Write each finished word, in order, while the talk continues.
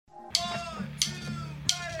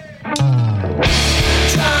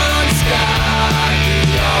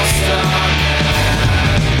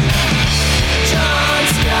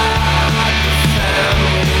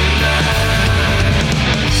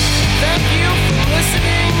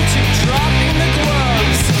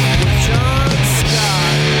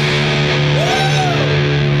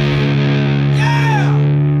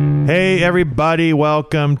Hey everybody,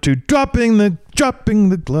 welcome to Dropping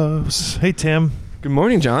the Gloves. Hey Tim. Good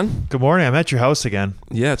morning, John. Good morning. I'm at your house again.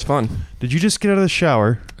 Yeah, it's fun. Did you just get out of the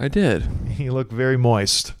shower? I did. You look very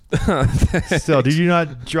moist. Still, did you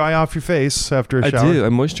not dry off your face after a shower? I do. I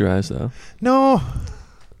moisturize though. No.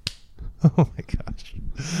 Oh my gosh.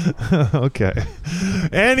 Okay.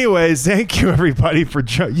 Anyways, thank you everybody for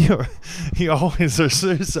you always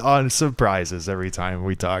are on surprises every time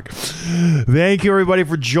we talk. Thank you everybody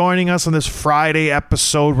for joining us on this Friday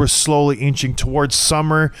episode. We're slowly inching towards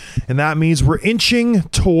summer, and that means we're inching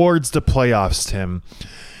towards the playoffs, Tim.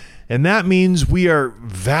 And that means we are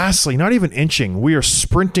vastly, not even inching, we are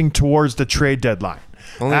sprinting towards the trade deadline.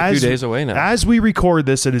 Only a few days away now. As we record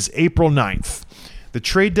this, it is April 9th. The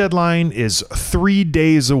trade deadline is 3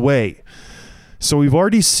 days away. So we've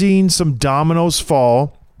already seen some dominoes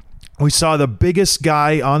fall. We saw the biggest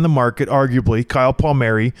guy on the market, arguably, Kyle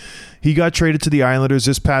Palmieri. He got traded to the Islanders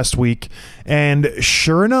this past week. And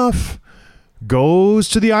sure enough, goes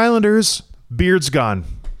to the Islanders. Beard's gone.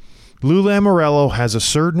 Lou Lamoriello has a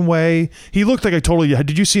certain way. He looked like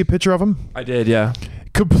did you see a picture of him? I did, yeah.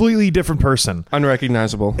 Completely different person.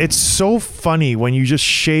 Unrecognizable. It's so funny when you just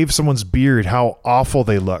shave someone's beard how awful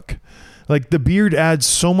they look. Like the beard adds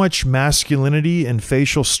so much masculinity and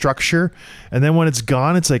facial structure, and then when it's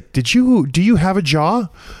gone, it's like, do you have a jaw?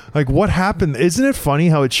 Like what happened? Isn't it funny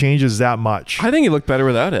how it changes that much? I think he looked better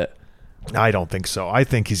without it. I don't think so. I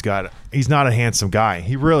think he's not a handsome guy.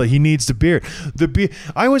 He needs the beard.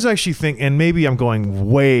 I was actually thinking, and maybe I'm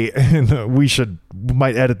going way, and we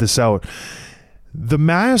might edit this out. The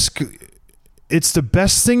mask, it's the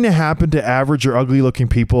best thing to happen to average or ugly looking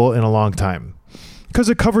people in a long time because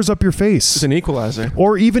it covers up your face. It's an equalizer.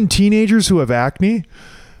 Or even teenagers who have acne.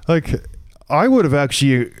 Like I would have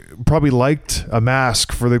actually probably liked a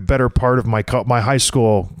mask for the better part of my high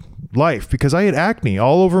school life because I had acne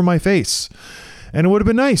all over my face. And it would have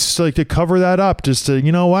been nice to cover that up, just to,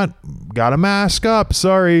 you know what, got a mask up.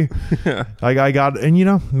 Sorry. I got,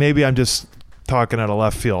 and maybe I'm just talking out of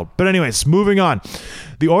left field. But anyways, moving on.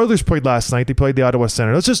 The Oilers played last night. They played the Ottawa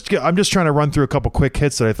Senators. I'm just trying to run through a couple quick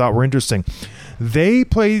hits that I thought were interesting. They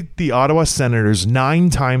played the Ottawa Senators 9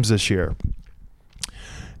 times this year.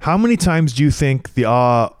 How many times do you think the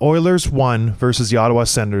Oilers won versus the Ottawa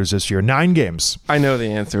Senators this year? 9 games. I know the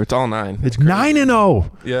answer. It's all 9. It's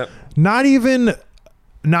 9-0. Yep. Not even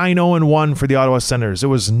 9-0-1 for the Ottawa Senators. It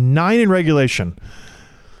was 9 in regulation.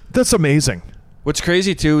 That's amazing. What's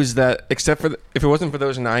crazy too is that except for if it wasn't for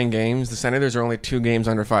those 9 games, the Senators are only 2 games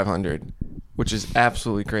under 500, which is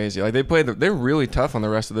absolutely crazy. Like they're really tough on the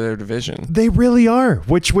rest of their division. They really are,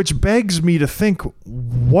 which begs me to think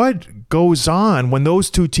what goes on when those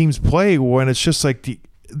two teams play when it's just like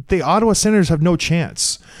the Ottawa Senators have no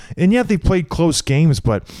chance, and yet they played close games.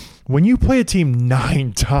 But when you play a team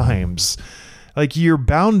 9 times, like you're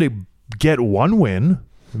bound to get one win.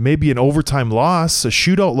 Maybe an overtime loss, a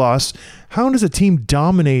shootout loss. How does a team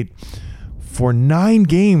dominate for 9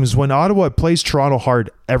 games when Ottawa plays Toronto hard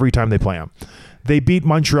every time they play them? They beat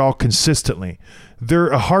Montreal consistently. They're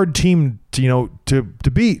a hard team to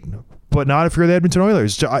beat, but not if you're the Edmonton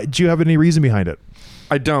Oilers. Do you have any reason behind it?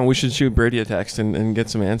 I don't. We should shoot Brady a text and get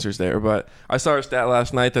some answers there. But I saw a stat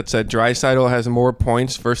last night that said Draisaitl has more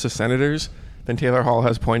points versus Senators than Taylor Hall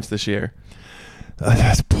has points this year.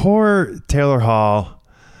 Poor Taylor Hall.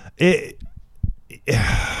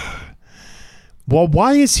 Well,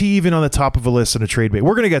 why is he even on the top of a list in a trade bait?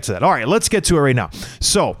 We're going to get to that. All right, let's get to it right now.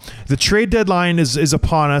 So the trade deadline is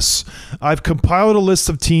upon us. I've compiled a list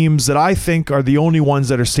of teams that I think are the only ones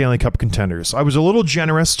that are Stanley Cup contenders. I was a little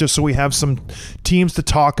generous just so we have some teams to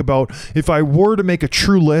talk about. If I were to make a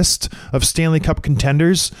true list of Stanley Cup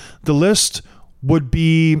contenders, the list would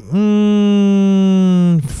be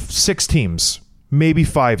 6 teams, maybe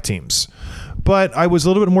 5 teams. But I was a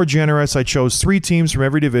little bit more generous. I chose 3 teams from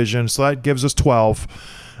every division, so that gives us 12.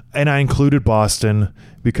 And I included Boston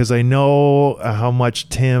because I know how much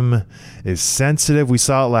Tim is sensitive. We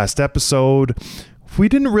saw it last episode. We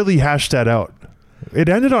didn't really hash that out. It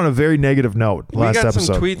ended on a very negative note last episode. We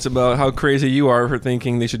got some tweets about how crazy you are for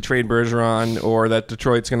thinking they should trade Bergeron or that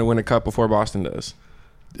Detroit's going to win a cup before Boston does.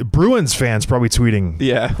 Bruins fans probably tweeting.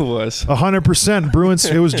 Yeah, it was 100% Bruins.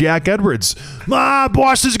 It was Jack Edwards.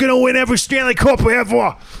 Boston's gonna win every Stanley Cup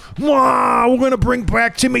ever. We're gonna bring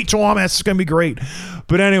back Timmy Thomas. It's gonna be great.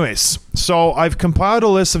 But anyways, so I've compiled a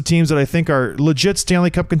list of teams that I think are legit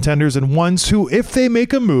Stanley Cup contenders and ones who, if they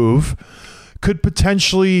make a move, could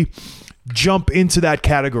potentially jump into that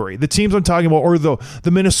category. The teams I'm talking about are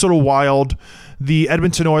the Minnesota Wild, the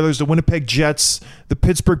Edmonton Oilers, the Winnipeg Jets, the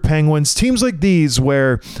Pittsburgh Penguins, teams like these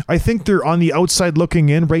where I think they're on the outside looking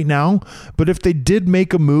in right now, but if they did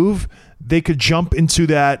make a move, they could jump into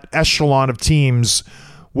that echelon of teams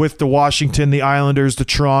with the Washington, the Islanders, the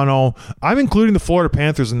Toronto. I'm including the Florida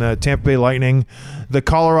Panthers and the Tampa Bay Lightning, the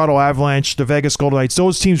Colorado Avalanche, the Vegas Golden Knights.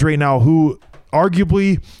 Those teams right now who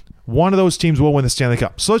arguably one of those teams will win the Stanley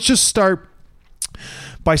Cup. So let's just start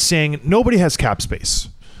by saying nobody has cap space.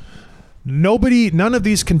 None of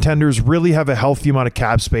these contenders really have a healthy amount of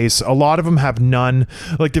cap space. A lot of them have none.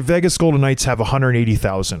 Like the Vegas Golden Knights have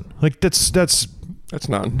 180,000. Like that's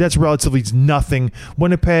none. That's relatively nothing.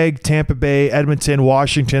 Winnipeg, Tampa Bay, Edmonton,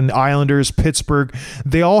 Washington, Islanders, Pittsburgh,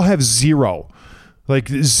 they all have zero. Like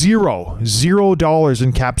 $0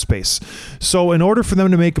 in cap space. So in order for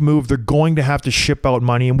them to make a move, they're going to have to ship out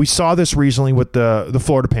money. And we saw this recently with the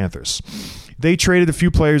Florida Panthers. They traded a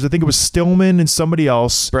few players. I think it was Stillman and somebody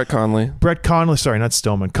else. Brett Connolly. Sorry, not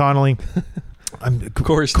Stillman. Connolly.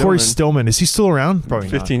 Corey Stillman. Is he still around? Probably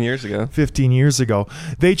 15 years ago. 15 years ago.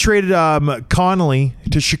 They traded Connolly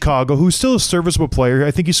to Chicago, who's still a serviceable player.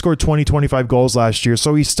 I think he scored 25 goals last year,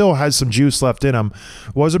 so he still has some juice left in him.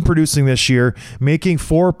 Wasn't producing this year, making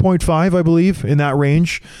 4.5, I believe, in that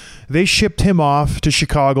range. They shipped him off to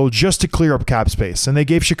Chicago just to clear up cap space, and they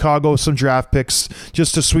gave Chicago some draft picks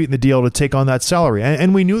just to sweeten the deal to take on that salary.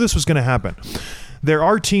 And we knew this was going to happen. There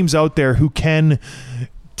are teams out there who can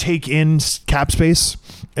take in cap space,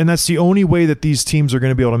 and that's the only way that these teams are going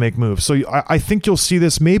to be able to make moves. So I think you'll see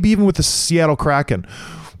this maybe even with the Seattle Kraken,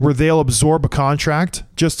 where they'll absorb a contract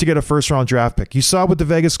just to get a first-round draft pick. You saw with the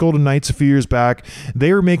Vegas Golden Knights a few years back,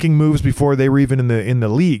 they were making moves before they were even in the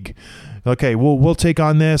league. Okay, we'll take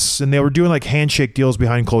on this, and they were doing like handshake deals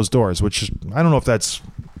behind closed doors, which I don't know if that's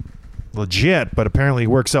legit, but apparently it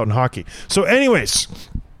works out in hockey. So anyways,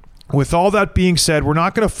 with all that being said, we're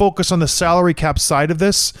not going to focus on the salary cap side of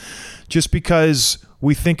this just because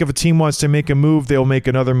we think if a team wants to make a move, they'll make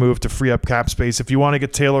another move to free up cap space. If you want to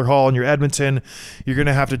get Taylor Hall in your Edmonton, you're going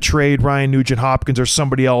to have to trade Ryan Nugent-Hopkins or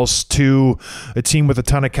somebody else to a team with a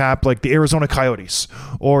ton of cap like the Arizona Coyotes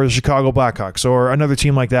or the Chicago Blackhawks or another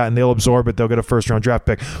team like that, and they'll absorb it. They'll get a first-round draft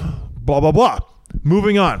pick. Blah, blah, blah.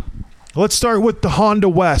 Moving on. Let's start with the Honda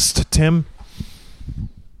West, Tim.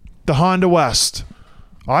 The Honda West.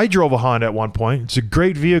 I drove a Honda at one point. It's a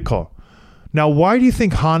great vehicle. Now, why do you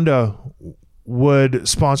think Honda would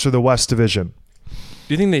sponsor the West Division?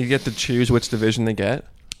 Do you think they get to choose which division they get?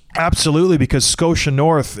 Absolutely, because Scotia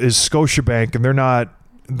North is Scotiabank, and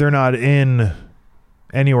they're not in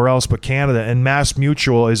anywhere else but Canada. And Mass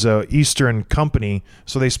Mutual is a Eastern company,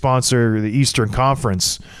 so they sponsor the Eastern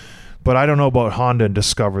Conference. But I don't know about Honda and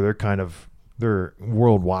Discover. They're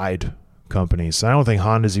worldwide companies. I don't think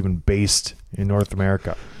Honda's even based in North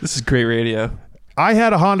America. This is great radio. I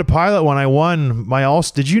had a Honda Pilot when I won my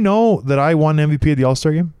All-Star. Did you know that I won MVP of the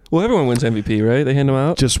All-Star game? Well, everyone wins MVP, right? They hand them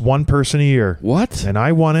out? Just one person a year. What? And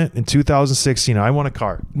I won it in 2016. I won a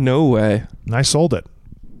car. No way. And I sold it.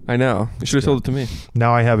 I know. You should have sold it to me.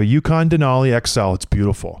 Now I have a Yukon Denali XL. It's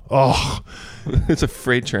beautiful. Oh. It's a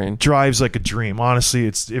freight train. Drives like a dream. Honestly,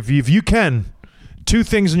 it's if you can, two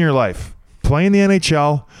things in your life. Play in the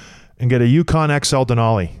NHL and get a Yukon XL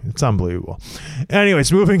Denali. It's unbelievable.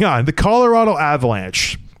 Anyways, moving on. The Colorado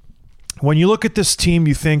Avalanche. When you look at this team,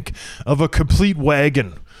 you think of a complete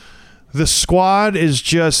wagon. The squad is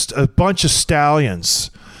just a bunch of stallions.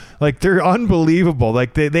 Like, they're unbelievable.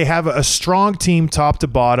 Like, they have a strong team top to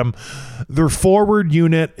bottom. Their forward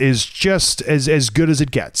unit is just as good as it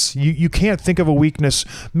gets. You can't think of a weakness.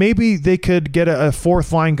 Maybe they could get a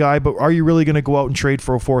fourth-line guy, but are you really going to go out and trade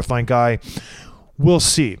for a fourth-line guy? We'll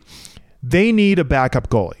see. They need a backup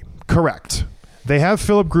goalie. Correct. They have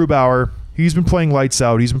Philip Grubauer. He's been playing lights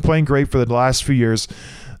out. He's been playing great for the last few years.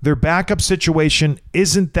 Their backup situation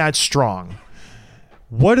isn't that strong.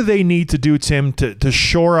 What do they need to do, Tim, to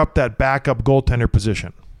shore up that backup goaltender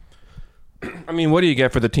position? I mean, what do you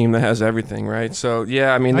get for the team that has everything, right? So,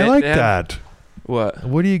 yeah, I mean... I like that. What?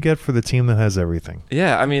 What do you get for the team that has everything?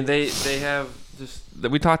 Yeah, I mean, they have just...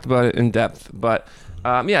 We talked about it in depth, but...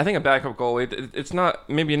 I think a backup goalie, it's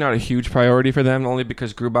maybe not a huge priority for them, only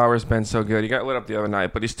because Grubauer's been so good. He got lit up the other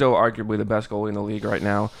night, but he's still arguably the best goalie in the league right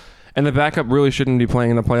now. And the backup really shouldn't be playing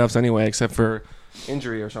in the playoffs anyway, except for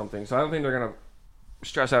injury or something. So I don't think they're going to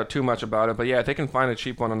stress out too much about it. But yeah, if they can find a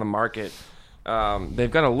cheap one on the market, they've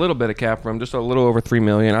got a little bit of cap room, just a little over $3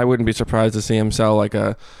 million. I wouldn't be surprised to see him sell like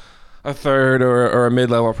a third or a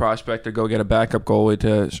mid-level prospect to go get a backup goalie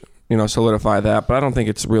to solidify that, but I don't think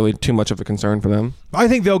it's really too much of a concern for them. I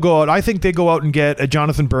think they'll go out. I think they go out and get a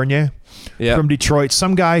Jonathan Bernier. from Detroit.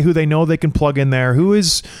 Some guy who they know they can plug in there, who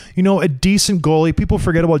is, a decent goalie. People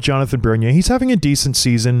forget about Jonathan Bernier. He's having a decent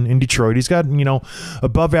season in Detroit. He's got,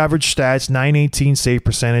 above average stats, .918 save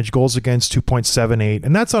percentage, goals against 2.78,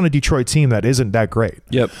 and that's on a Detroit team that isn't that great.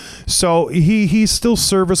 Yep. So he's still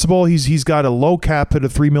serviceable. He's got a low cap hit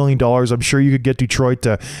of $3 million. I'm sure you could get Detroit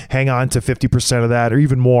to hang on to 50% of that or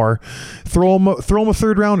even more. Throw him a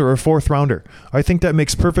third rounder or a fourth rounder. I think that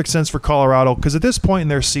makes perfect sense for Colorado, because at this point in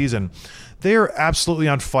their season, they are absolutely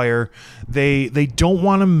on fire. They don't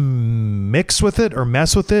want to mix with it or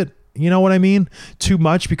mess with it. You know what I mean? Too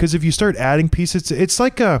much, because if you start adding pieces, it's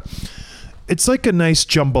like a nice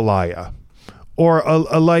jambalaya or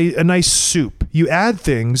a nice soup. You add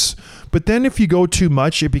things, but then if you go too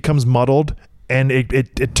much, it becomes muddled and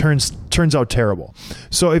it turns out terrible.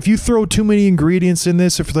 So if you throw too many ingredients in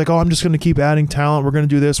this, if you're like, I'm just going to keep adding talent, we're going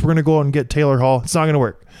to do this, we're going to go out and get Taylor Hall, it's not going to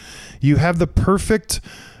work. You have the perfect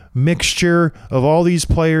mixture of all these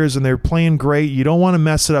players and they're playing great. You don't want to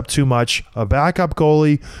mess it up too much. A backup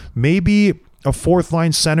goalie, maybe a fourth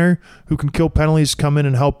line center who can kill penalties, come in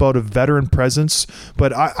and help out, a veteran presence.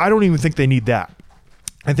 But I don't even think they need that.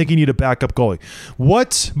 I think you need a backup goalie.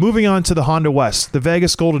 Moving on to the Honda West, the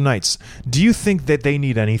Vegas Golden Knights. Do you think that they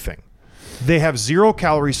need anything? They have zero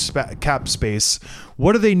calorie cap space.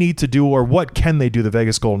 What do they need to do, or what can they do, the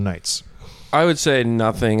Vegas Golden Knights? I would say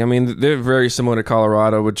nothing. I mean, they're very similar to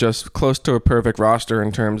Colorado, with just close to a perfect roster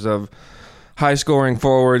in terms of high-scoring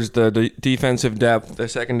forwards, the defensive depth, the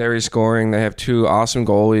secondary scoring. They have two awesome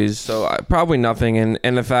goalies, so probably nothing.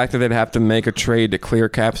 And the fact that they'd have to make a trade to clear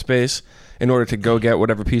cap space in order to go get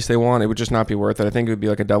whatever piece they want, it would just not be worth it. I think it would be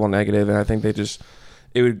like a double negative, and I think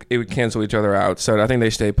it would cancel each other out. So I think they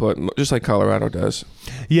stay put, just like Colorado does.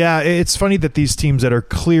 Yeah, it's funny that these teams that are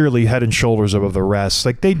clearly head and shoulders above the rest,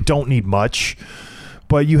 like, they don't need much.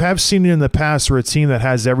 But you have seen it in the past where a team that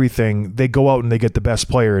has everything, they go out and they get the best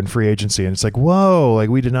player in free agency. And it's like, whoa, like,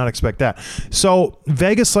 we did not expect that. So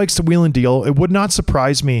Vegas likes to wheel and deal. It would not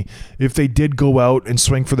surprise me if they did go out and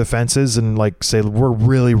swing for the fences and, like, say, we're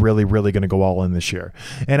really, really, really going to go all in this year.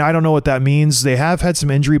 And I don't know what that means. They have had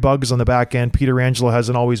some injury bugs on the back end. Peter Angelo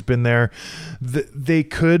hasn't always been there. They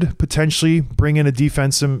could potentially bring in a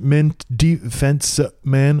defensive man,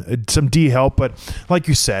 some D help. But like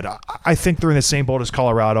you said, I think they're in the same boat as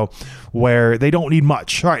Colorado, where they don't need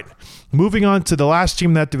much. All right, moving on to the last team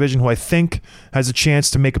in that division who I think has a chance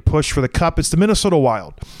to make a push for the Cup. It's the Minnesota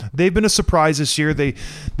Wild. They've been a surprise this year. They've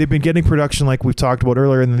been getting production like we've talked about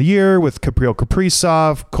earlier in the year with Gabriel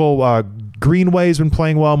Kaprizov, Cole Greenway's been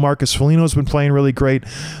playing well. Marcus Foligno's been playing really great.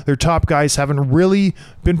 Their top guys haven't really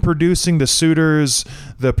been producing. The Suitors,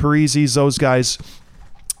 the Parisis, those guys.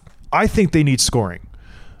 I think they need scoring.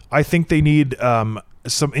 I think they need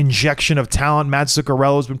some injection of talent. Matt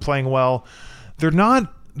Zuccarello's been playing well. There's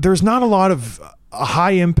not a lot of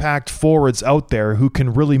high impact forwards out there who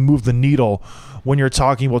can really move the needle when you're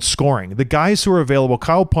talking about scoring. The guys who are available,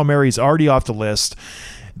 Kyle Palmieri's already off the list.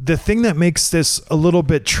 The thing that makes this a little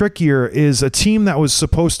bit trickier is a team that was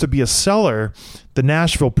supposed to be a seller, the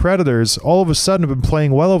Nashville Predators, all of a sudden have been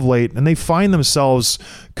playing well of late, and they find themselves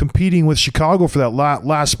competing with Chicago for that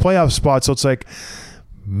last playoff spot. So it's like,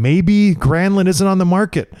 maybe Granlund isn't on the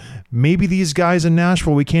market. Maybe these guys in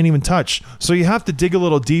Nashville we can't even touch. So you have to dig a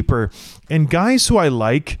little deeper. And guys who I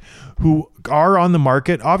like, who are on the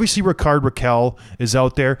market, obviously Rickard Rakell is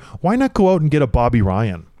out there. Why not go out and get a Bobby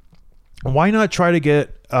Ryan? Why not try to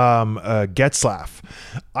get Getzlaf?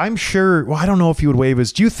 I'm sure, well, I don't know if he would waive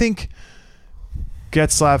his. Do you think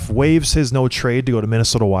Getzlaf waives his no trade to go to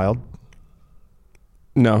Minnesota Wild?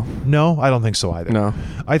 No, I don't think so either. No,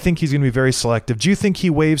 I think he's going to be very selective. Do you think he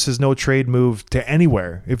waives his no trade move to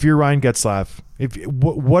anywhere? If you're Ryan Getzlaf,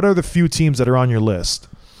 what are the few teams that are on your list?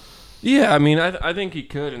 Yeah, I mean, I think he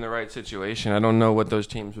could in the right situation. I don't know what those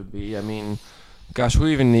teams would be. I mean, gosh, who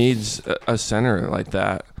even needs a center like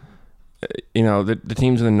that? The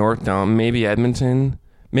teams in the North down, maybe Edmonton,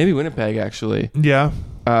 maybe Winnipeg actually. Yeah,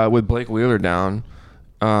 with Blake Wheeler down.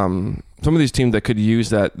 Some of these teams that could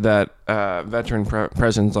use that veteran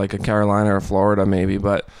presence, like a Carolina or Florida, maybe.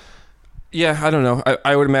 But yeah, I don't know.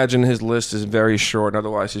 I would imagine his list is very short.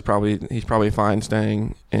 Otherwise, he's probably fine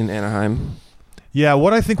staying in Anaheim. Yeah,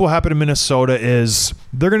 what I think will happen in Minnesota is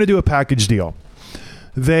they're going to do a package deal.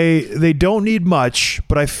 They don't need much,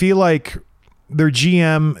 but I feel like their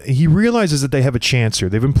GM, he realizes that they have a chance here.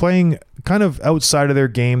 They've been playing kind of outside of their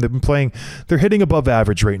game. They're hitting above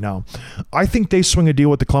average right now. I think they swing a deal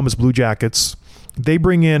with the Columbus Blue Jackets. They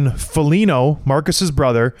bring in Foligno, Marcus's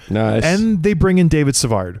brother, nice, and they bring in David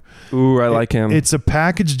Savard. Ooh, I like him. It's a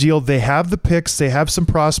package deal. They have the picks. They have some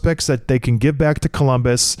prospects that they can give back to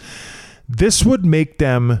Columbus. This would make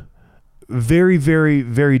them very, very,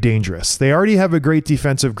 very dangerous. They already have a great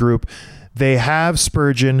defensive group. They have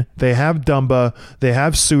Spurgeon, they have Dumba, they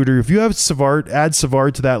have Suter. If you have Savard, add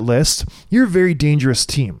Savard to that list, you're a very dangerous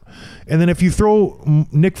team. And then if you throw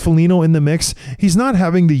Nick Foligno in the mix, he's not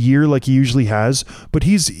having the year like he usually has, but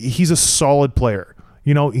he's a solid player.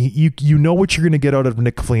 You know, you know what you're going to get out of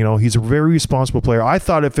Nick Foligno. He's a very responsible player. I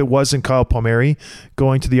thought if it wasn't Kyle Palmieri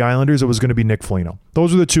going to the Islanders, it was going to be Nick Foligno.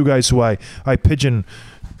 Those are the two guys who I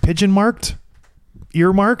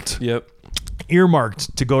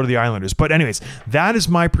earmarked to go to the Islanders. But anyways, that is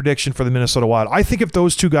my prediction for the Minnesota Wild. I think if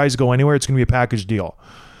those two guys go anywhere, it's going to be a package deal.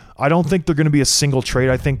 I don't think they're going to be a single trade.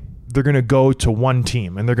 I think they're going to go to one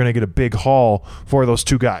team, and they're going to get a big haul for those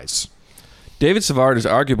two guys. David Savard is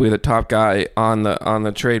arguably the top guy on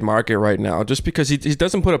the trade market right now, just because he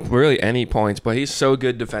doesn't put up really any points, but he's so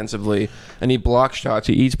good defensively, and he blocks shots.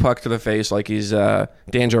 He eats puck to the face like he's Dan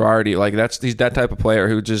Girardi. Like he's that type of player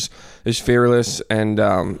who just is fearless, and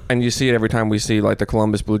you see it every time we see like the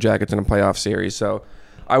Columbus Blue Jackets in a playoff series. So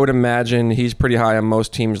I would imagine he's pretty high on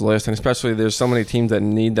most teams' list, and especially there's so many teams that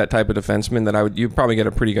need that type of defenseman that you'd probably get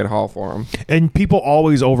a pretty good haul for him. And people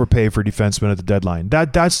always overpay for defensemen at the deadline.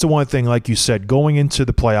 That's the one thing, like you said, going into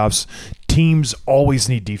the playoffs, teams always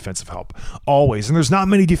need defensive help. Always. And there's not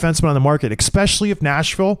many defensemen on the market, especially if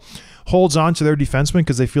Nashville holds on to their defensemen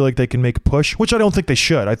because they feel like they can make a push, which I don't think they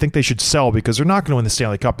should. I think they should sell because they're not going to win the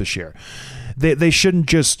Stanley Cup this year. They shouldn't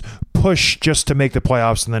just push just to make the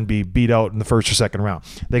playoffs and then be beat out in the first or second round.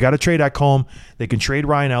 They got to trade Ekholm. They can trade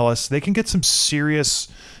Ryan Ellis. They can get some serious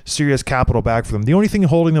capital back for them. The only thing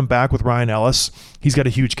holding them back with Ryan Ellis, he's got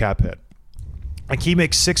a huge cap hit. Like he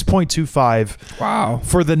makes $6.25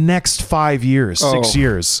 for the next 5 years, 6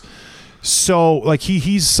 years. So like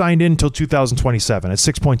he's signed in until 2027 at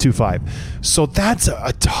 6.25. So that's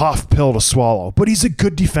a tough pill to swallow. But he's a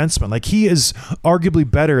good defenseman. Like he is arguably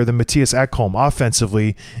better than Matthias Ekholm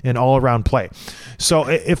offensively in all-around play. So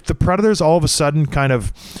if the Predators all of a sudden kind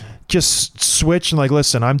of just switch and like,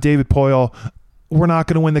 listen, I'm David Poile. We're not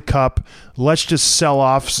going to win the cup. Let's just sell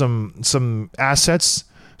off some assets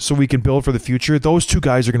so we can build for the future. Those two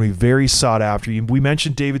guys are going to be very sought after. We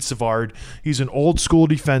mentioned David Savard. He's an old school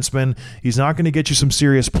defenseman. He's not going to get you some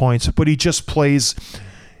serious points, but he just plays.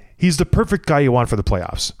 He's the perfect guy you want for the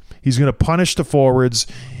playoffs. He's going to punish the forwards.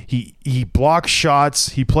 He blocks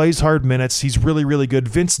shots. He plays hard minutes. He's really, really good.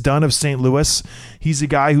 Vince Dunn of St. Louis. He's a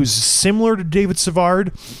guy who's similar to David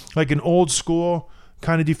Savard, like an old school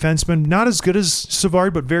kind of defenseman, not as good as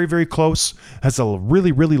Savard, but very, very close. Has a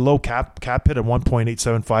really, really low cap hit at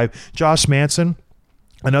 1.875. Josh Manson,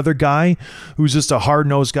 another guy who's just a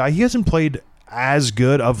hard-nosed guy. He hasn't played as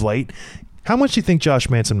good of late. How much do you think Josh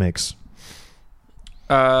Manson makes?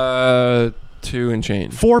 2 and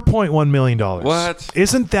change. $4.1 million. What?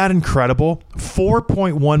 Isn't that incredible?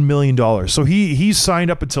 $4.1 million. So he's signed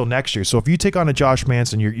up until next year. So if you take on a Josh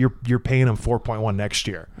Manson, you're paying him $4.1 next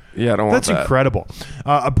year. Yeah, I don't want that. That's incredible.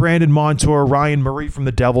 Brandon Montour, Ryan Murray from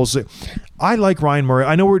the Devils. I like Ryan Murray.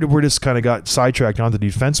 I know we're just kind of got sidetracked onto the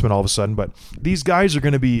defenseman all of a sudden, but these guys are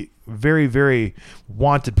going to be very, very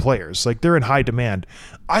wanted players. Like they're in high demand.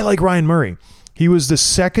 I like Ryan Murray. He was the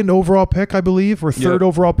 2nd overall pick, I believe, or 3rd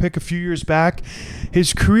overall pick a few years back.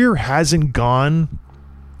 His career hasn't gone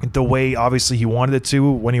the way obviously he wanted it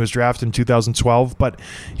to when he was drafted in 2012, but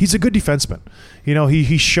he's a good defenseman. You know,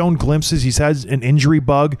 he's shown glimpses. He's had an injury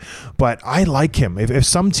bug, but I like him. If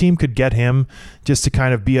some team could get him just to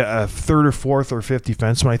kind of be a 3rd or 4th or 5th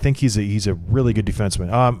defenseman, I think he's a really good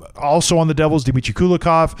defenseman. Also on the Devils, Dmitry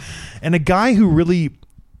Kulikov, and a guy who really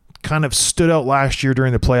kind of stood out last year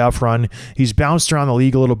during the playoff run. He's bounced around the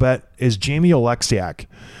league a little bit, is Jamie Oleksiak.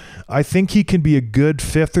 I think he can be a good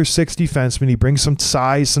 5th or 6th defenseman. He brings some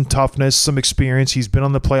size, some toughness, some experience. He's been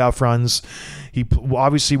on the playoff runs. He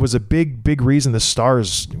obviously was a big reason the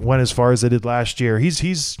Stars went as far as they did last year.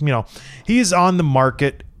 He's on the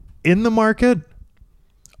market,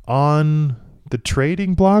 on the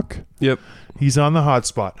trading block. Yep. He's on the hot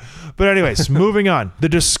spot. But anyways, moving on. The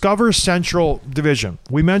Discover Central Division.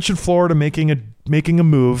 We mentioned Florida making a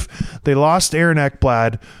move. They lost Aaron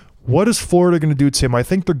Ekblad. What is Florida going to do, Tim? I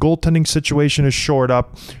think their goaltending situation is shored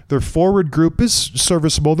up. Their forward group is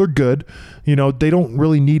serviceable. They're good. You know, they don't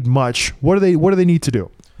really need much. What do they need to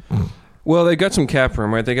do? Well, they got some cap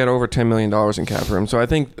room, right? They got over $10 million in cap room. So I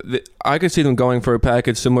think I could see them going for a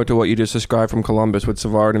package similar to what you just described from Columbus with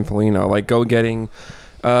Savard and Foligno. Like go getting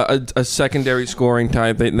a secondary scoring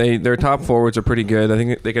type. Their top forwards are pretty good. I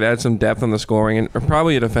think they could add some depth on the scoring and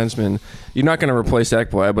probably a defenseman. You're not going to replace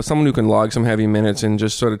Ekblad, but someone who can log some heavy minutes and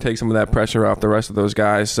just sort of take some of that pressure off the rest of those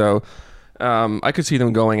guys. So I could see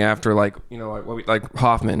them going after like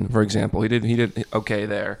Hoffman, for example. He did okay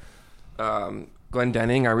there. Glenn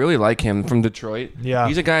Denning. I really like him from Detroit. Yeah.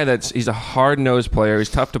 He's a guy he's a hard-nosed player. He's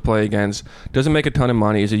tough to play against. Doesn't make a ton of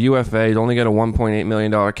money. He's a UFA. He's only got a $1.8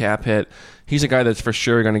 million cap hit. He's a guy that's for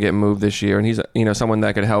sure going to get moved this year, and he's someone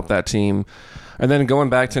that could help that team. And then going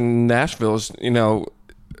back to Nashville's,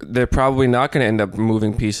 they're probably not going to end up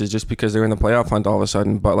moving pieces just because they're in the playoff hunt all of a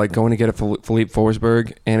sudden. But like going to get a Philippe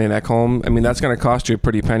Forsberg and an Ekholm, I mean, that's going to cost you a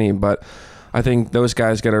pretty penny. But I think those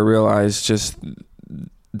guys got to realize just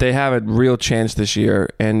they have a real chance this year,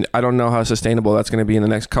 and I don't know how sustainable that's going to be in the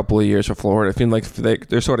next couple of years for Florida. I feel like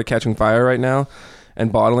they're sort of catching fire right now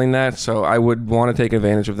and bottling that, so I would want to take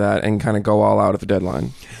advantage of that and kind of go all out at the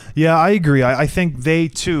deadline. Yeah, I agree. I think they,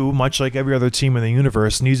 too, much like every other team in the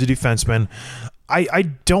universe, needs a defenseman. I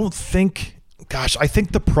don't think... Gosh, I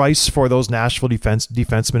think the price for those Nashville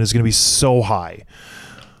defensemen is going to be so high.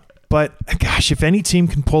 But, gosh, if any team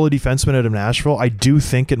can pull a defenseman out of Nashville, I do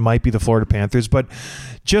think it might be the Florida Panthers. But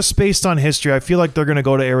just based on history, I feel like they're going to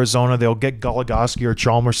go to Arizona. They'll get Goligoski or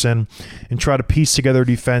Chalmerson and try to piece together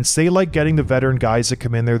defense. They like getting the veteran guys that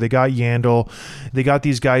come in there. They got Yandel. They got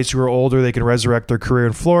these guys who are older. They can resurrect their career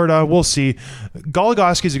in Florida. We'll see.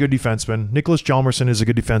 Goligoski is a good defenseman. Nicholas Chalmerson is a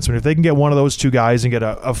good defenseman. If they can get one of those two guys and get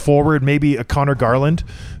a forward, maybe a Connor Garland,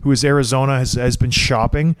 who is Arizona, has been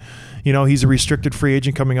shopping. He's a restricted free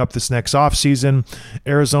agent coming up this next offseason.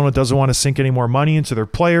 Arizona doesn't want to sink any more money into their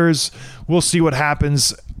players. We'll see what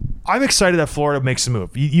happens. I'm excited that Florida makes a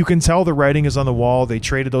move. You can tell the writing is on the wall. They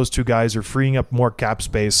traded those two guys. They're freeing up more cap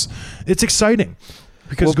space. It's exciting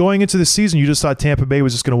because going into the season, you just thought Tampa Bay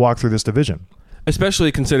was just going to walk through this division.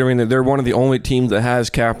 Especially considering that they're one of the only teams that has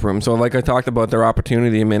cap room. So like I talked about their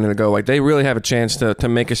opportunity a minute ago, like they really have a chance to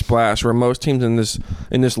make a splash where most teams in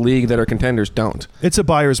this league that are contenders don't. It's a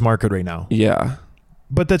buyer's market right now. Yeah.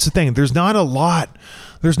 But that's the thing. There's not a lot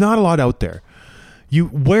out there.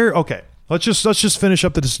 Okay. Let's just finish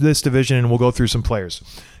up this division and we'll go through some players.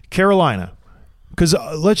 Carolina.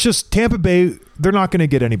 Because Tampa Bay, they're not going to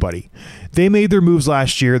get anybody. They made their moves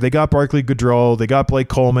last year. They got Barclay Goodrow. They got Blake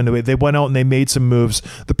Coleman. They went out and they made some moves.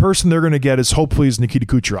 The person they're going to get is hopefully Nikita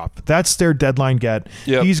Kucherov. That's their deadline get.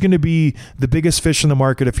 Yep. He's going to be the biggest fish in the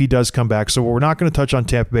market if he does come back. So we're not going to touch on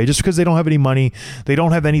Tampa Bay just because they don't have any money. They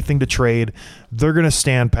don't have anything to trade. They're going to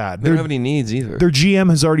stand pat. They don't have any needs either. Their GM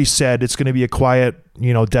has already said it's going to be a quiet,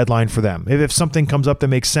 deadline for them. If something comes up that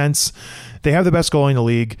makes sense, they have the best goalie in the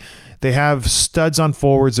league. They have studs on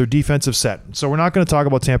forwards. Their defensive set. So we're not going to talk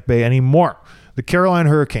about Tampa Bay anymore. The Carolina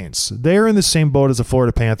Hurricanes. They're in the same boat as the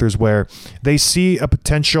Florida Panthers where they see a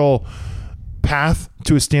potential path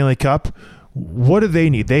to a Stanley Cup. What do they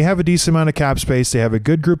need? They have a decent amount of cap space. They have a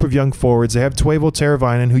good group of young forwards. They have Teuvo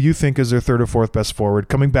Teravainen, who you think is their third or fourth best forward,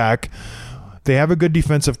 coming back. They have a good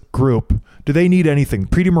defensive group. Do they need anything?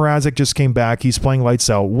 Petr Mrazek just came back. He's playing lights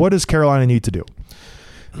out. What does Carolina need to do?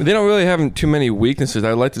 They don't really have too many weaknesses.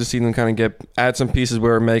 I'd like to see them kind of add some pieces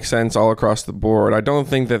where it makes sense all across the board. I don't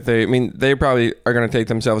think that they probably are going to take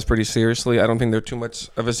themselves pretty seriously. I don't think they're too much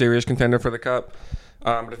of a serious contender for the Cup.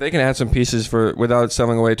 But if they can add some pieces without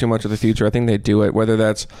selling away too much of the future, I think they do it. Whether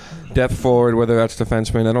that's depth forward, whether that's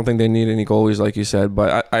defenseman. I don't think they need any goalies like you said.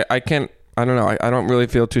 But I don't know. I don't really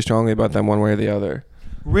feel too strongly about them one way or the other.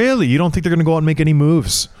 Really? You don't think they're going to go out and make any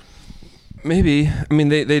moves? Maybe. I mean,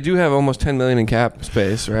 they do have almost $10 million in cap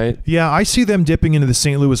space, right? Yeah, I see them dipping into the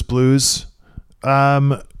St. Louis Blues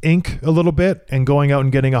ink a little bit and going out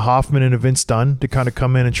and getting a Hoffman and a Vince Dunn to kind of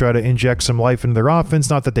come in and try to inject some life into their offense.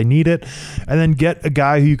 Not that they need it. And then get a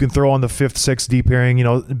guy who you can throw on the 5th, 6th deep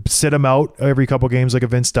pairing, sit him out every couple games like a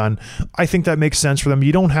Vince Dunn. I think that makes sense for them.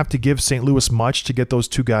 You don't have to give St. Louis much to get those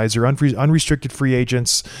two guys. They're unrestricted free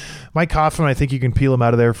agents. Mike Hoffman, I think you can peel him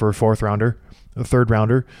out of there for a 4th rounder. A 3rd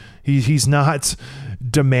rounder. He's not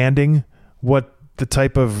demanding what the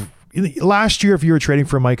type of... Last year, if you were trading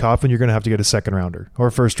for Mike Hoffman, you're going to have to get a 2nd rounder or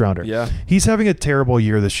a 1st rounder. Yeah. He's having a terrible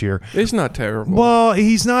year this year. It's not terrible. Well,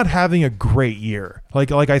 he's not having a great year.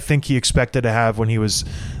 Like I think he expected to have when he was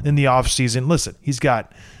in the offseason. Listen, he's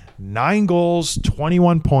got 9 goals,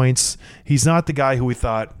 21 points. He's not the guy who we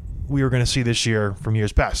thought we were going to see this year from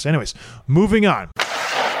years past. Anyways, moving on.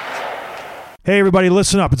 Hey, everybody,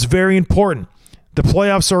 listen up. It's very important. The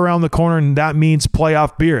playoffs are around the corner, and that means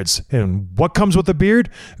playoff beards. And what comes with a beard?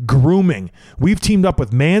 Grooming. We've teamed up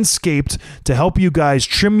with Manscaped to help you guys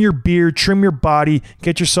trim your beard, trim your body,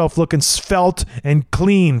 get yourself looking svelte and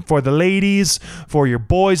clean for the ladies, for your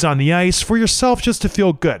boys on the ice, for yourself just to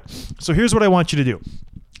feel good. So here's what I want you to do.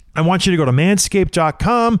 I want you to go to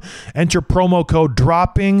manscaped.com, enter promo code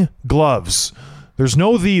DROPPINGGLOVES. There's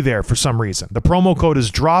no "the" there for some reason. The promo code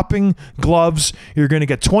is Dropping Gloves. You're going to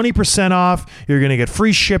get 20% off. You're going to get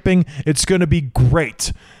free shipping. It's going to be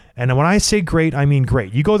great. And when I say great, I mean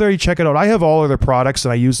great. You go there, you check it out. I have all of their products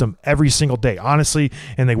and I use them every single day, honestly,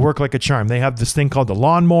 and they work like a charm. They have this thing called the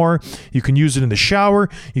lawnmower. You can use it in the shower.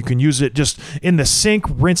 You can use it just in the sink,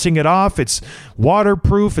 rinsing it off. It's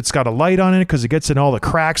waterproof. It's got a light on it because it gets in all the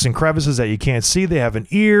cracks and crevices that you can't see. They have an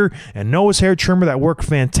ear and nose hair trimmer that work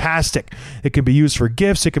fantastic. It can be used for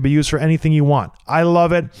gifts. It can be used for anything you want. I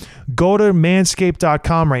love it. Go to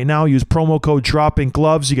manscaped.com right now. Use promo code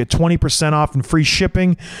DROPINGGLOVES. You get 20% off and free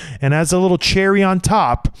shipping. And as a little cherry on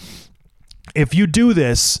top, if you do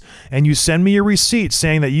this and you send me a receipt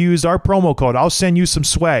saying that you used our promo code, I'll send you some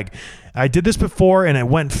swag. I did this before and it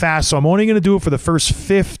went fast, so I'm only going to do it for the first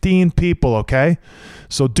 15 people, okay?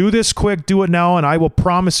 So do this quick, do it now, and I will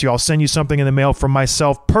promise you I'll send you something in the mail from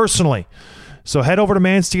myself personally. So head over to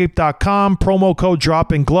manscaped.com, promo code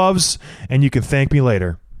DROPINGGLOVES, and you can thank me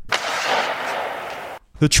later.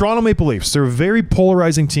 The Toronto Maple Leafs, they're a very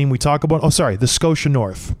polarizing team. We talk about, the Scotia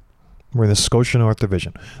North. We're in the Scotia North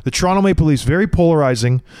Division. The Toronto Maple Leafs, very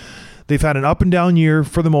polarizing. They've had an up and down year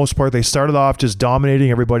for the most part. They started off just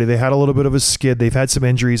dominating everybody. They had a little bit of a skid. They've had some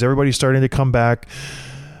injuries. Everybody's starting to come back.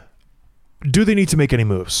 Do they need to make any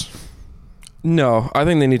moves? No, I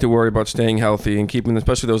think they need to worry about staying healthy and keeping,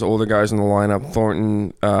 especially those older guys in the lineup,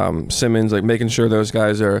 Thornton, Simmons, like making sure those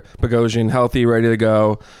guys are Bogosian, healthy, ready to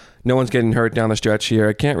go. No one's getting hurt down the stretch here.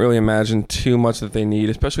 I can't really imagine too much that they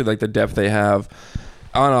need, especially like the depth they have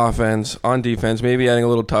on offense, on defense. Maybe adding a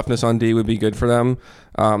little toughness on D would be good for them.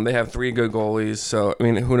 They have 3 good goalies, so I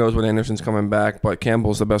mean, who knows when Anderson's coming back, but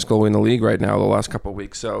Campbell's the best goalie in the league right now the last couple of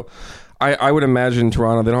weeks. So I would imagine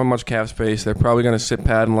Toronto, they don't have much cap space. They're probably going to sit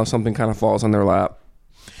pat unless something kind of falls on their lap.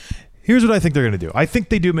 Here's what I think they're going to do. I think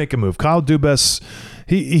they do make a move. Kyle Dubas,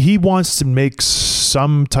 he wants to make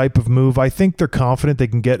some type of move. I think they're confident they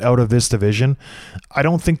can get out of this division. I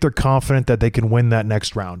don't think they're confident that they can win that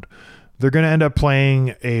next round. They're going to end up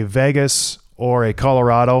playing a Vegas or a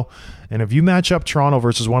Colorado. And if you match up Toronto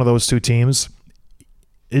versus one of those two teams,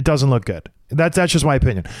 it doesn't look good. That's just my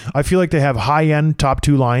opinion. I feel like they have high-end top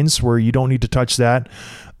 2 lines where you don't need to touch that.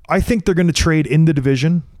 I think they're going to trade in the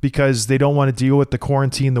division because they don't want to deal with the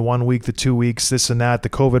quarantine, the 1 week, the 2 weeks, this and that, the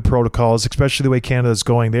COVID protocols, especially the way Canada's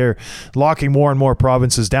going. They're locking more and more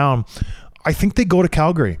provinces down. I think they go to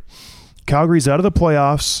Calgary. Calgary's out of the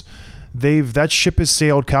playoffs. That ship has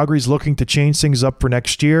sailed. Calgary's looking to change things up for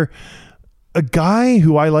next year. A guy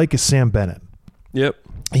who I like is Sam Bennett. Yep.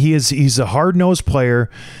 He's a hard-nosed player.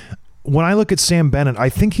 When I look at Sam Bennett, I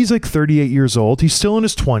think he's like 38 years old. He's still in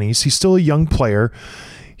his 20s. He's still a young player.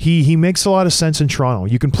 He makes a lot of sense in Toronto.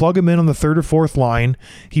 You can plug him in on the 3rd or 4th line.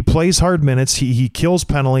 He plays hard minutes. He kills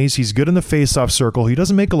penalties. He's good in the face-off circle. He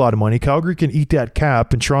doesn't make a lot of money. Calgary can eat that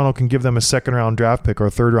cap, and Toronto can give them a 2nd-round draft pick or a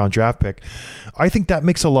 3rd-round draft pick. I think that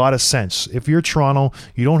makes a lot of sense. If you're Toronto,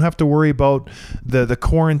 you don't have to worry about the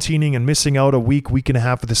quarantining and missing out a week and a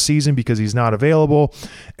half of the season because he's not available.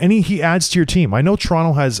 And he adds to your team. I know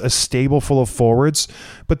Toronto has a stable full of forwards,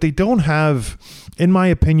 but they don't have, in my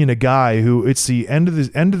opinion, a guy who it's the end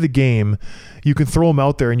of the game. You can throw him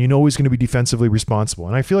out there and you know he's going to be defensively responsible.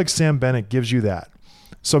 And I feel like Sam Bennett gives you that.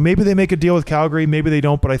 So maybe they make a deal with Calgary, maybe they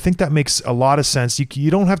don't, but I think that makes a lot of sense.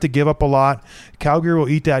 You don't have to give up a lot. Calgary will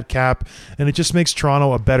eat that cap, and it just makes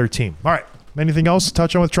Toronto a better team. All right, anything else to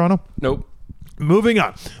touch on with Toronto? Nope. Moving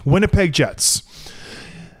on. Winnipeg Jets.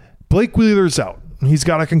 Blake Wheeler's out. He's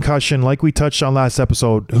got a concussion. Like we touched on last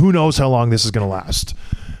episode, who knows how long this is going to last.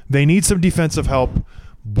 They need some defensive help.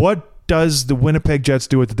 What does the Winnipeg Jets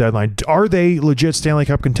do at the deadline? Are they legit Stanley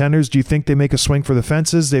Cup contenders? Do you think they make a swing for the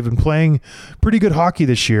fences? They've been playing pretty good hockey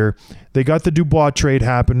this year. They got the Dubois trade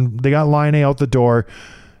happen. They got Laine out the door.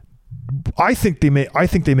 I think they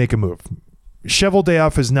make a move.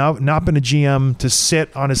 Cheveldayoff has now not been a GM to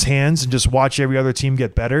sit on his hands and just watch every other team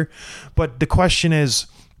get better. But the question is,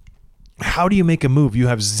 how do you make a move? You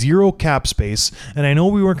have 0 cap space, and I know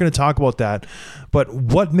we weren't going to talk about that, but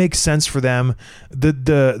what makes sense for them?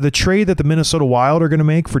 The trade that the Minnesota Wild are going to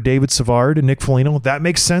make for David Savard and Nick Foligno, that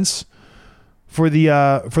makes sense for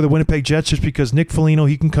the Winnipeg Jets, just because Nick Foligno,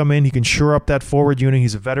 he can come in, he can shore up that forward unit.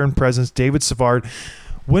 He's a veteran presence. David Savard.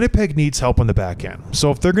 Winnipeg needs help on the back end.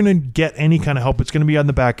 So if they're going to get any kind of help, it's going to be on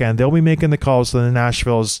the back end. They'll be making the calls to the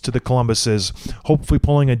Nashvilles, to the Columbuses, hopefully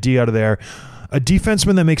pulling a D out of there. A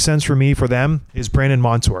defenseman that makes sense for them is Brandon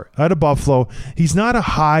Montour out of Buffalo. He's not a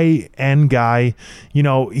high-end guy. You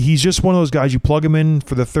know, he's just one of those guys, you plug him in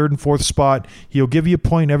for the 3rd and 4th spot. He'll give you a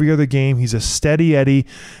point every other game. He's a steady Eddie.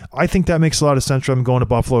 I think that makes a lot of sense for them going to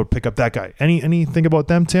Buffalo to pick up that guy. Anything about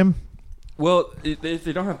them, Tim? Well, if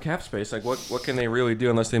they don't have cap space, like what can they really do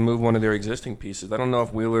unless they move one of their existing pieces? I don't know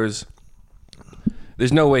if Wheeler's...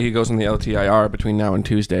 there's no way he goes on the LTIR between now and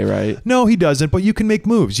Tuesday, right? No, he doesn't, but you can make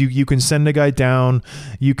moves. You can send a guy down.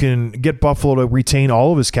 You can get Buffalo to retain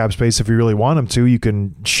all of his cap space if you really want him to. You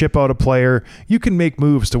can ship out a player. You can make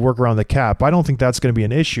moves to work around the cap. I don't think that's going to be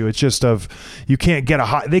an issue. It's just they can't get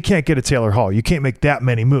a Taylor Hall. You can't make that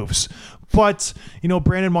many moves. But,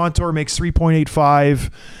 Brandon Montour makes 3.85.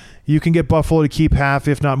 You can get Buffalo to keep half,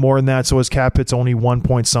 if not more than that, so his cap hit's only 1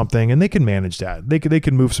 point something, and they can manage that. They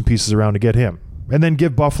can move some pieces around to get him. And then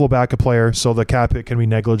give Buffalo back a player so the cap hit can be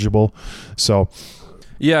negligible. So,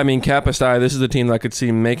 yeah, I mean, cap aside, this is the team that I could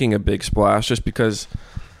see making a big splash just because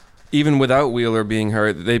even without Wheeler being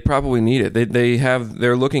hurt, they probably need it.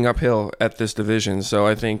 They're looking uphill at this division. So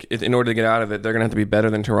I think in order to get out of it, they're going to have to be better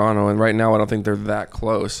than Toronto. And right now, I don't think they're that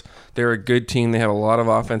close. They're a good team. They have a lot of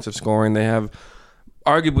offensive scoring. They have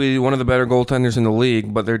arguably one of the better goaltenders in the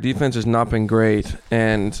league, but their defense has not been great.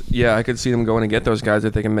 And yeah, I could see them going and get those guys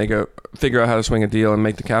if they can figure out how to swing a deal and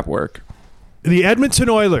make the cap work. The Edmonton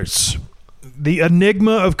Oilers, the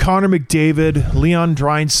enigma of Connor McDavid, Leon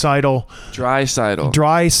Draisaitl.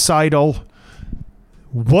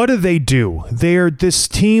 What do they do? They're this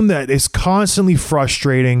team that is constantly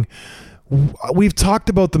frustrating. We've talked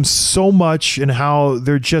about them so much and how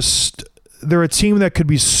they're a team that could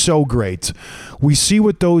be so great. We see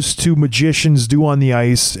what those two magicians do on the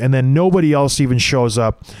ice, and then nobody else even shows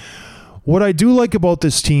up. What I do like about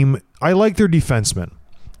this team, I like their defensemen.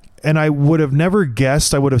 And I would have never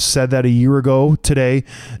guessed, I would have said that a year ago today.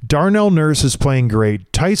 Darnell Nurse is playing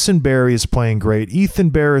great. Tyson Barrie is playing great. Ethan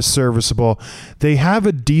Bear is serviceable. They have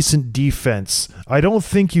a decent defense. I don't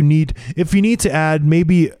think if you need to add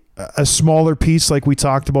maybe a smaller piece like we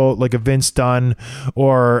talked about, like a Vince Dunn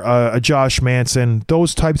or a Josh Manson,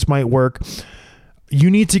 those types might work.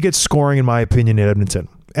 You need to get scoring, in my opinion, in Edmonton,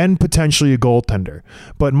 and potentially a goaltender.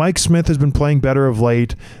 But Mike Smith has been playing better of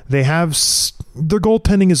late. Their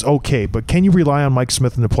goaltending is okay, but can you rely on Mike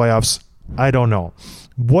Smith in the playoffs? I don't know.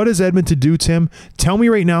 What does Edmonton do, Tim? Tell me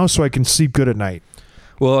right now so I can sleep good at night.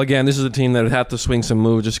 Well, again, this is a team that would have to swing some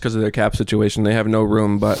moves just because of their cap situation. They have no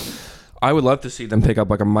room, but I would love to see them pick up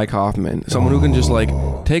like a Mike Hoffman, someone who can just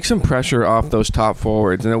take some pressure off those top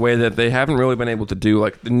forwards in a way that they haven't really been able to do.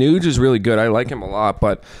 Like, the Nuge is really good. I like him a lot,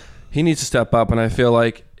 but he needs to step up, and I feel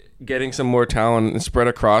like getting some more talent and spread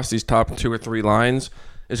across these top 2 or 3 lines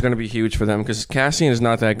is going to be huge for them because Cassian is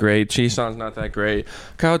not that great. Chison's not that great.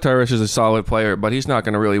 Kyle Turris is a solid player, but he's not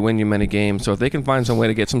going to really win you many games. So if they can find some way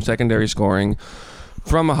to get some secondary scoring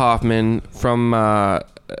from a Hoffman, from a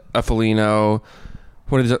Foligno,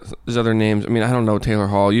 what are his other names? I mean, I don't know, Taylor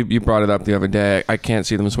Hall. You brought it up the other day. I can't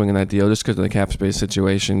see them swinging that deal just because of the cap space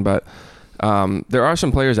situation. But there are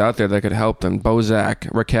some players out there that could help them. Bozak,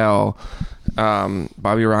 Raquel,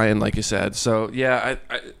 Bobby Ryan, like you said. So, yeah,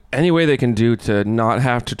 any way they can do to not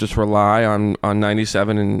have to just rely on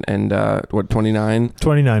 97 and 29?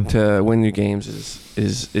 29. To win your games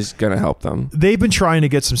is going to help them. They've been trying to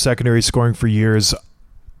get some secondary scoring for years.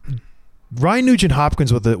 Ryan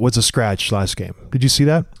Nugent-Hopkins was a scratch last game. Did you see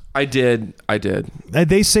that? I did.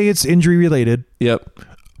 They say it's injury related. Yep.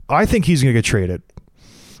 I think he's going to get traded.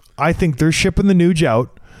 I think they're shipping the Nuge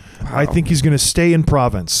out. Wow. I think he's going to stay in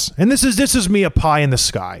Province. And this is me a pie in the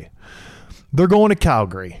sky. They're going to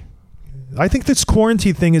Calgary. I think this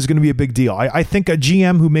quarantine thing is going to be a big deal. I think a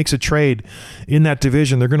GM who makes a trade in that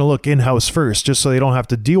division, they're going to look in-house first just so they don't have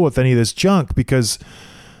to deal with any of this junk, because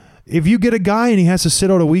if you get a guy and he has to sit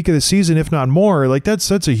out a week of the season, if not more, that's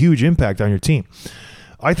a huge impact on your team.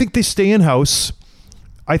 I think they stay in-house.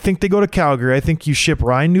 I think they go to Calgary. I think you ship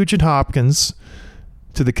Ryan Nugent-Hopkins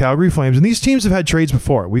to the Calgary Flames. And these teams have had trades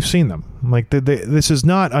before. We've seen them. This is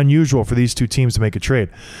not unusual for these two teams to make a trade.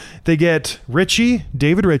 They get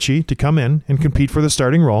David Ritchie, to come in and compete for the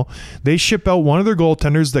starting role. They ship out one of their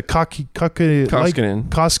goaltenders, the Koskinen,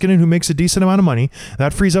 who makes a decent amount of money.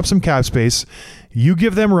 That frees up some cap space. You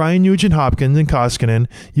give them Ryan Nugent-Hopkins and Koskinen.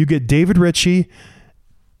 You get David Ritchie,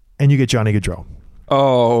 and you get Johnny Gaudreau.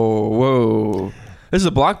 Oh, whoa. This is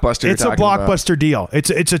a blockbuster. It's a blockbuster deal. It's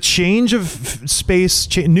a change of space,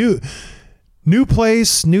 new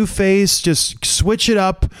place, new face. Just switch it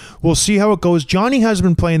up. We'll see how it goes. Johnny hasn't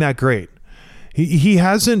been playing that great. He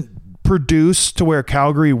hasn't produced to where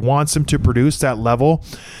Calgary wants him to produce, that level.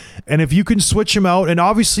 And if you can switch him out, and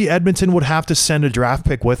obviously Edmonton would have to send a draft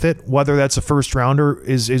pick with it, whether that's a first rounder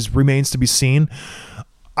remains to be seen.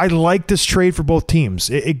 I like this trade for both teams.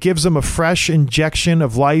 It gives them a fresh injection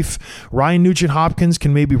of life. Ryan Nugent-Hopkins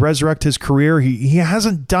can maybe resurrect his career. He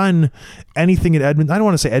hasn't done anything at Edmonton. I don't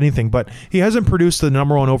want to say anything, but he hasn't produced the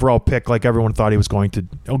number 1 overall pick like everyone thought he was going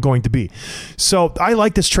to be. So I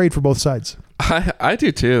like this trade for both sides. I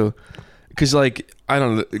do too. because like I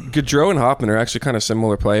don't know, Gaudreau and Hoffman are actually kind of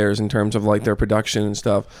similar players in terms of like their production and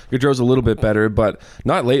stuff. Gaudreau's a little bit better, but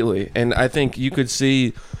not lately. And I think you could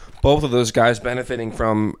see both of those guys benefiting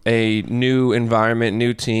from a new environment,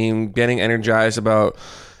 new team, getting energized about.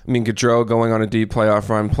 I mean, Gaudreau going on a deep playoff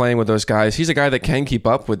run, playing with those guys. He's a guy that can keep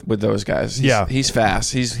up with those guys. He's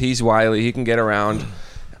fast. He's wily. He can get around.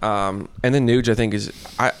 And then Nuge, I think, is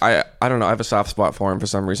I don't know. I have a soft spot for him for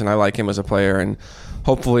some reason. I like him as a player, and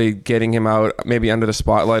hopefully getting him out maybe under the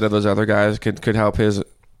spotlight of those other guys could help his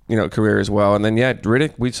career as well. And then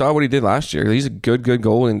Riddick, we saw what he did last year. He's a good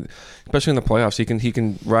goalie, and especially in the playoffs, he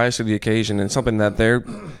can rise to the occasion, and something that they're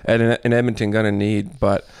in Edmonton gonna need.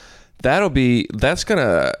 But that's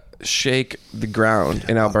gonna shake the ground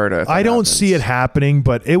in Alberta. I don't see it happening,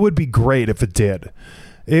 but it would be great if it did.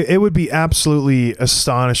 It would be absolutely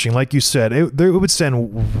astonishing. Like you said, it would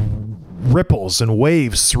send ripples and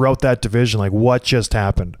waves throughout that division. Like, what just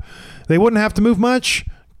happened? They wouldn't have to move much.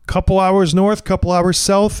 Couple hours north, couple hours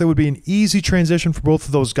south. It would be an easy transition for both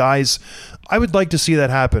of those guys. I would like to see that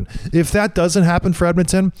happen. If that doesn't happen for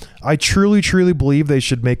Edmonton, I truly, truly believe they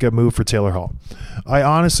should make a move for Taylor Hall. I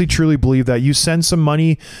honestly, truly believe that. You send some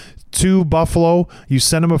money to Buffalo, you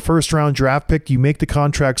send him a first-round draft pick, you make the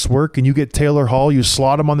contracts work, and you get Taylor Hall, you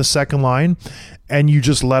slot him on the second line, and you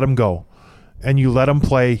just let him go. And you let him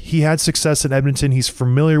play. He had success in Edmonton. He's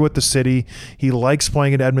familiar with the city. He likes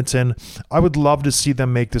playing in Edmonton. I would love to see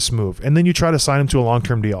them make this move. And then you try to sign him to a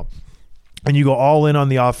long-term deal. And you go all in on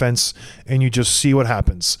the offense, and you just see what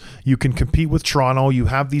happens. You can compete with Toronto. You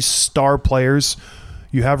have these star players.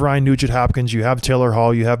 You have Ryan Nugent-Hopkins. You have Taylor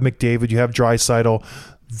Hall. You have McDavid. You have Draisaitl.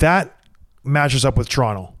 That matches up with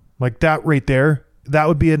Toronto. Like that right there, that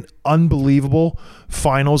would be an unbelievable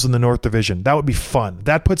finals in the North Division. That would be fun.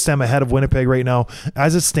 That puts them ahead of Winnipeg right now.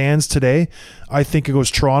 As it stands today, I think it goes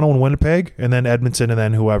Toronto and Winnipeg, and then Edmonton, and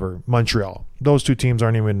then whoever. Montreal. Those two teams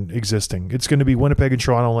aren't even existing. It's going to be Winnipeg and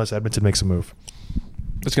Toronto unless Edmonton makes a move.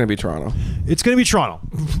 It's going to be Toronto. It's going to be Toronto.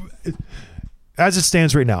 As it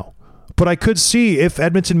stands right now. But I could see if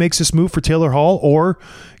Edmonton makes this move for Taylor Hall or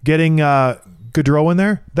getting Gaudreau in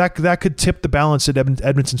there, that could tip the balance in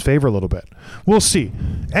Edmonton's favor a little bit. We'll see.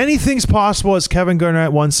 Anything's possible, as Kevin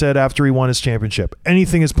Garnett once said after he won his championship.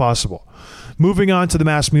 Anything is possible. Moving on to the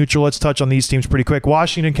Mass Mutual, let's touch on these teams pretty quick.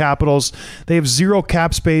 Washington Capitals, they have zero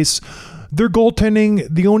cap space. Their goaltending,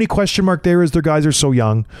 the only question mark there is their guys are so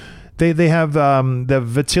young. They have the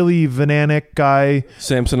Vasily Vananek guy.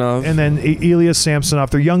 Samsonov. And then Elias Samsonov.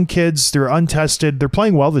 They're young kids. They're untested. They're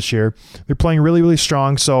playing well this year. They're playing really, really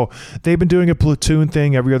strong. So they've been doing a platoon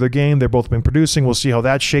thing every other game. They've both been producing. We'll see how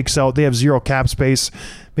that shakes out. They have zero cap space.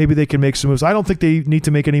 Maybe they can make some moves. I don't think they need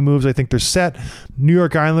to make any moves. I think they're set. New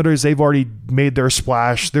York Islanders, they've already made their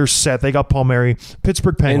splash. They're set. They got Palmieri.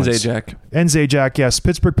 Pittsburgh Penguins. And Zajac, yes.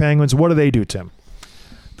 Pittsburgh Penguins. What do they do, Tim?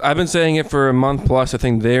 I've been saying it for a month plus. I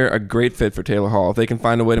think they're a great fit for Taylor Hall. If they can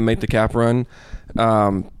find a way to make the cap run,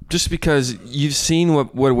 just because you've seen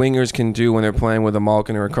what wingers can do when they're playing with a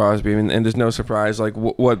Malkin or a Crosby, and there's no surprise like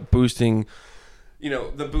what boosting,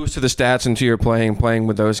 the boost to the stats into your playing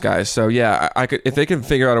with those guys. So yeah, I could, if they can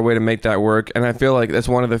figure out a way to make that work, and I feel like that's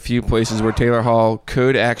one of the few places where Taylor Hall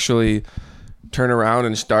could actually turn around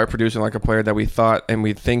and start producing like a player that we thought and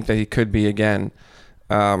we think that he could be again.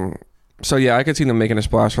 So yeah, I could see them making a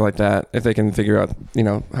splash like that if they can figure out,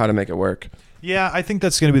 how to make it work. Yeah, I think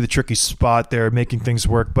that's going to be the tricky spot there, making things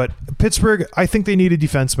work. But Pittsburgh, I think they need a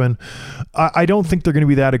defenseman. I don't think they're going to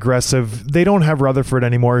be that aggressive. They don't have Rutherford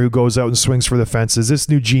anymore, who goes out and swings for the fences. This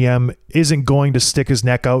new GM isn't going to stick his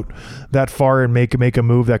neck out that far and make a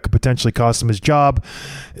move that could potentially cost him his job.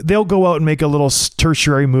 They'll go out and make a little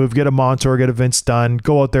tertiary move, get a Montour, get a Vince Dunn,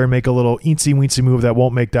 go out there and make a little eensy-weensy move that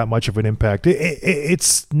won't make that much of an impact.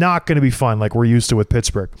 It's not going to be fun like we're used to with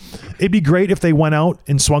Pittsburgh. It'd be great if they went out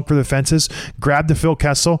and swung for the fences, grab the Phil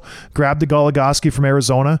Kessel, grab the Goligoski from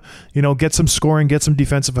Arizona, get some scoring, get some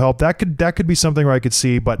defensive help. That could be something where I could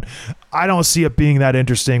see, but I don't see it being that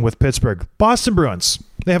interesting with Pittsburgh. Boston Bruins,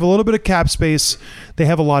 they have a little bit of cap space. They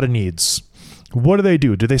have a lot of needs. What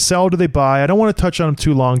do? Do they sell? Do they buy? I don't want to touch on them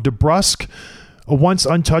too long. DeBrusk, a once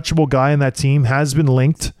untouchable guy in that team, has been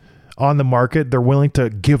linked on the market. They're willing to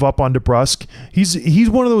give up on DeBrusk. He's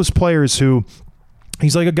one of those players who,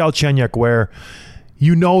 he's like a Galchenyuk where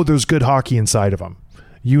there's good hockey inside of him.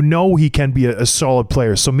 He can be a solid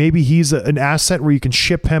player. So maybe he's an asset where you can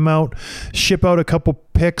ship out a couple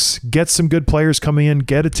picks, get some good players coming in,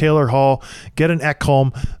 get a Taylor Hall, get an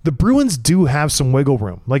Ekholm. The Bruins do have some wiggle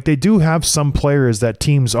room. Like they do have some players that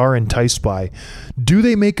teams are enticed by. Do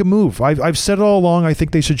they make a move? I've said it all along. I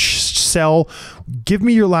think they should sell. Give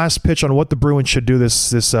me your last pitch on what the Bruins should do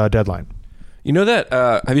this deadline. You know that?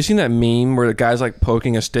 Have you seen that meme where the guy's like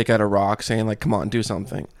poking a stick at a rock, saying like, "Come on, do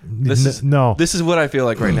something." This is what I feel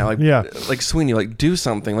like right now. Like, like Sweeney, like do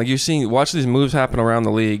something. Like watching these moves happen around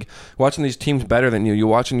the league, watching these teams better than you. You're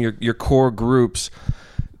watching your core groups.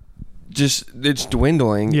 It's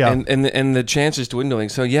dwindling, and the chance is dwindling.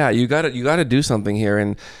 So you got to do something here,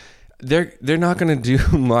 and they're not going to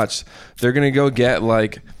do much. They're going to go get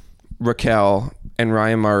like Raquel and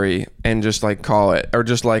Ryan Murray and just like call it, or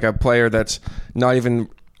just like a player that's not even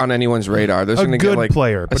on anyone's radar. They're going to get like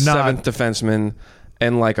player, but a seventh defenseman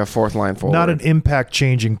and like a fourth line forward. Not an impact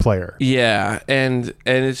changing player. Yeah, and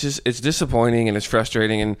it's disappointing and it's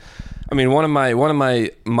frustrating. And I mean, one of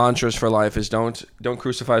my mantras for life is don't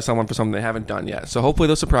crucify someone for something they haven't done yet. So hopefully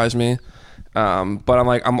they'll surprise me. But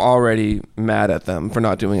I'm already mad at them for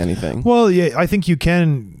not doing anything. Well, yeah, I think you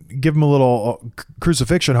can give them a little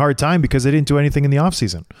crucifixion hard time because they didn't do anything in the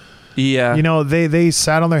offseason. Yeah. You know, they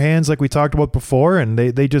sat on their hands like we talked about before, and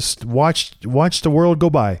they just watched the world go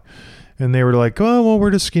by. And they were like, oh, well,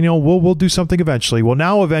 we're just, we'll do something eventually. Well,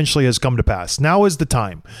 now eventually has come to pass. Now is the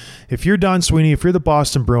time. If you're Don Sweeney, if you're the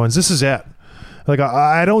Boston Bruins, this is it. Like,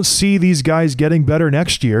 I don't see these guys getting better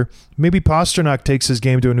next year. Maybe Pasternak takes his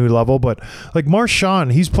game to a new level, but like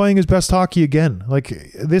Marchand, he's playing his best hockey again.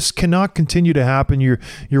 Like, this cannot continue to happen. You're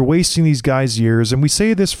wasting these guys' years. And we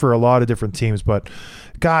say this for a lot of different teams, but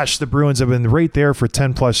gosh, the Bruins have been right there for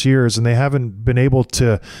 10 plus years and they haven't been able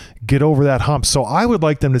to get over that hump. So I would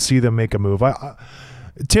like them to see them make a move.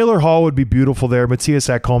 Taylor Hall would be beautiful there. Matthias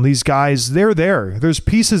Ekholm, these guys, they're there. There's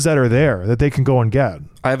pieces that are there that they can go and get.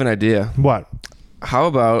 I have an idea. What? How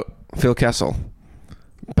about Phil Kessel?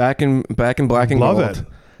 Back in black and Love gold. it.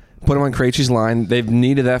 Put him on Krejci's line. They've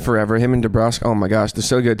needed that forever. Him and DeBrusque, oh my gosh, they're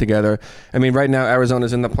so good together. I mean, right now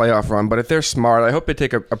Arizona's in the playoff run, but if they're smart, I hope they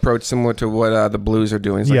take an approach similar to what the Blues are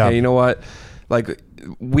doing. It's like, hey, you know what? Like,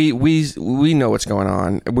 we know what's going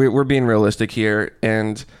on. We're being realistic here,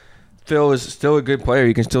 and Phil is still a good player.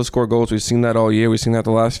 He can still score goals. We've seen that all year. We've seen that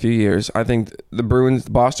the last few years. I think the Bruins,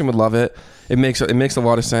 Boston would love it. It makes a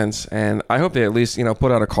lot of sense, and I hope they at least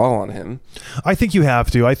put out a call on him. I think you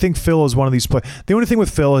have to. I think Phil is one of these players. The only thing with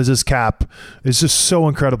Phil is his cap is just so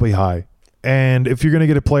incredibly high. And if you're going to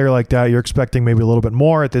get a player like that, you're expecting maybe a little bit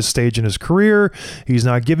more at this stage in his career. He's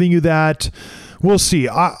not giving you that. We'll see.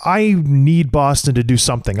 I need Boston to do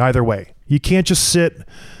something either way. You can't just sit.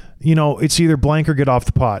 It's either blank or get off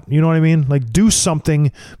the pot. You know what I mean? Like, do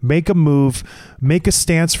something, make a move, make a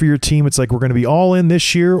stance for your team. It's like, we're going to be all in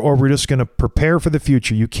this year, or we're just going to prepare for the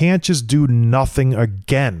future. You can't just do nothing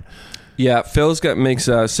again. Yeah, Phil's makes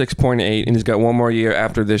 6.8, and he's got one more year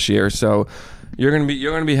after this year. So you're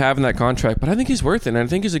gonna be having that contract. But I think he's worth it, and I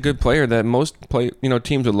think he's a good player that most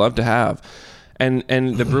teams would love to have. And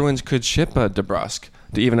the Bruins could ship a DeBrusque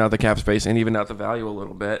to even out the cap space and even out the value a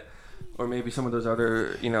little bit. Or maybe some of those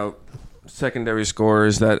other, secondary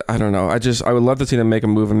scorers that, I don't know. I would love to see them make a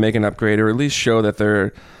move and make an upgrade, or at least show that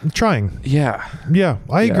they're trying. Yeah. Yeah,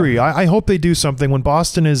 I agree. I hope they do something. When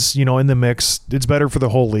Boston is, in the mix, it's better for the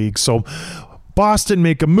whole league. So Boston,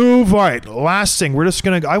 make a move. All right, last thing.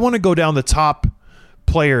 I want to go down the top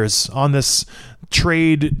players on this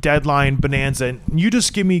trade deadline bonanza. And you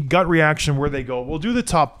just give me gut reaction where they go. We'll do the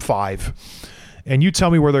top 5. And you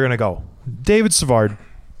tell me where they're going to go. David Savard,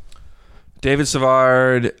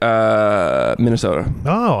 Minnesota.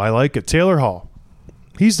 Oh, I like it. Taylor Hall.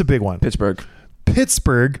 He's the big one. Pittsburgh.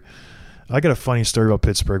 I got a funny story about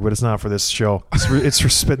Pittsburgh, but it's not for this show. It's for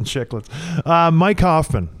Spittin' Chicklets. Mike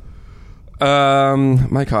Hoffman.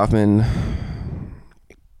 Mike Hoffman.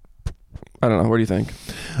 I don't know. What do you think?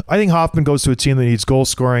 I think Hoffman goes to a team that needs goal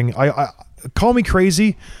scoring. I call me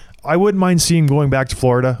crazy. I wouldn't mind seeing him going back to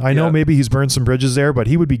Florida. I know maybe he's burned some bridges there, but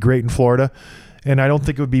he would be great in Florida. And I don't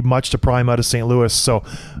think it would be much to pry him out of St. Louis. So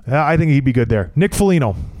I think he'd be good there. Nick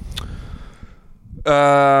Foligno.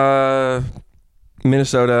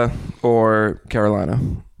 Minnesota or Carolina.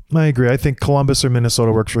 I agree. I think Columbus or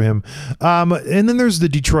Minnesota works for him. And then there's the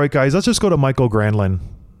Detroit guys. Let's just go to Michael Granlund.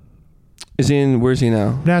 Where's he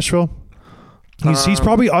now? Nashville. He's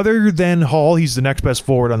probably, other than Hall, he's the next best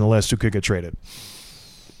forward on the list who could get traded.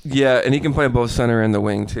 Yeah, and he can play both center and the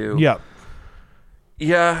wing too. Yeah.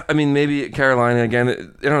 Yeah, I mean, maybe Carolina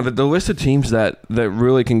again. The list of teams that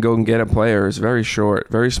really can go and get a player is very short,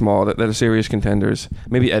 very small. That are serious contenders.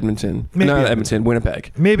 Maybe Edmonton. Not Edmonton.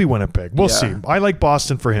 Winnipeg. Maybe Winnipeg. We'll see. I like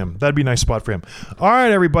Boston for him. That'd be a nice spot for him. All right,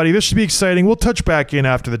 everybody. This should be exciting. We'll touch back in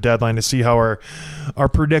after the deadline to see how our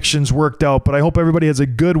predictions worked out. But I hope everybody has a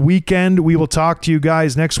good weekend. We will talk to you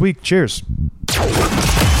guys next week. Cheers.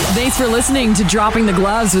 Thanks for listening to Dropping the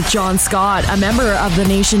Gloves with John Scott, a member of the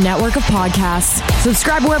Nation Network of Podcasts.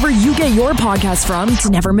 Subscribe wherever you get your podcasts from to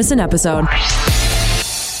never miss an episode.